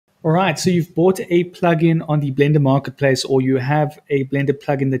All right, so you've bought a plugin on the Blender Marketplace, or you have a Blender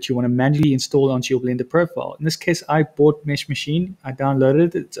plugin that you want to manually install onto your Blender profile. In this case, I bought Mesh Machine. I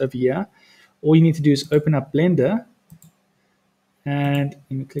downloaded it. It's over here. All you need to do is open up Blender, and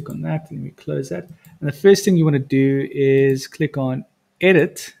let me click on that. Let me close that. And the first thing you want to do is click on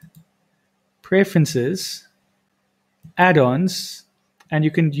Edit, Preferences, Add-ons, and you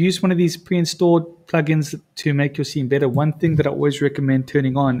can use one of these pre-installed plugins to make your scene better. One thing that I always recommend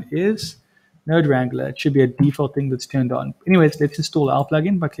turning on is Node Wrangler. It should be a default thing that's turned on. Anyways, let's install our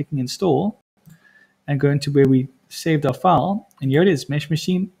plugin by clicking Install and go into where we saved our file. And here it is, Mesh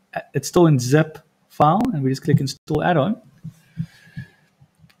Machine. It's still in zip file, and we just click Install Add-on.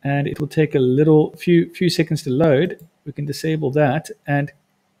 And it will take a few seconds to load. We can disable that. And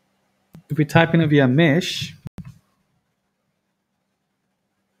if we type in over here Mesh,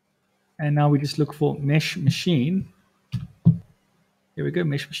 and now we just look for Mesh Machine. Here we go,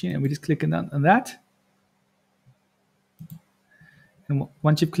 Mesh Machine, and we just click on that. And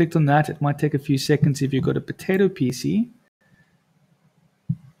once you've clicked on that, it might take a few seconds if you've got a potato PC.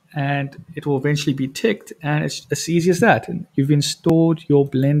 And it will eventually be ticked, and it's as easy as that. And you've installed your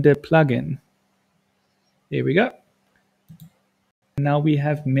Blender plugin. There we go. And now we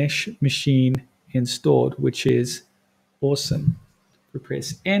have Mesh Machine installed, which is awesome. We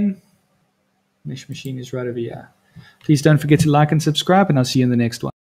press N. Mesh Machine is right over here. Please don't forget to like and subscribe, and I'll see you in the next one.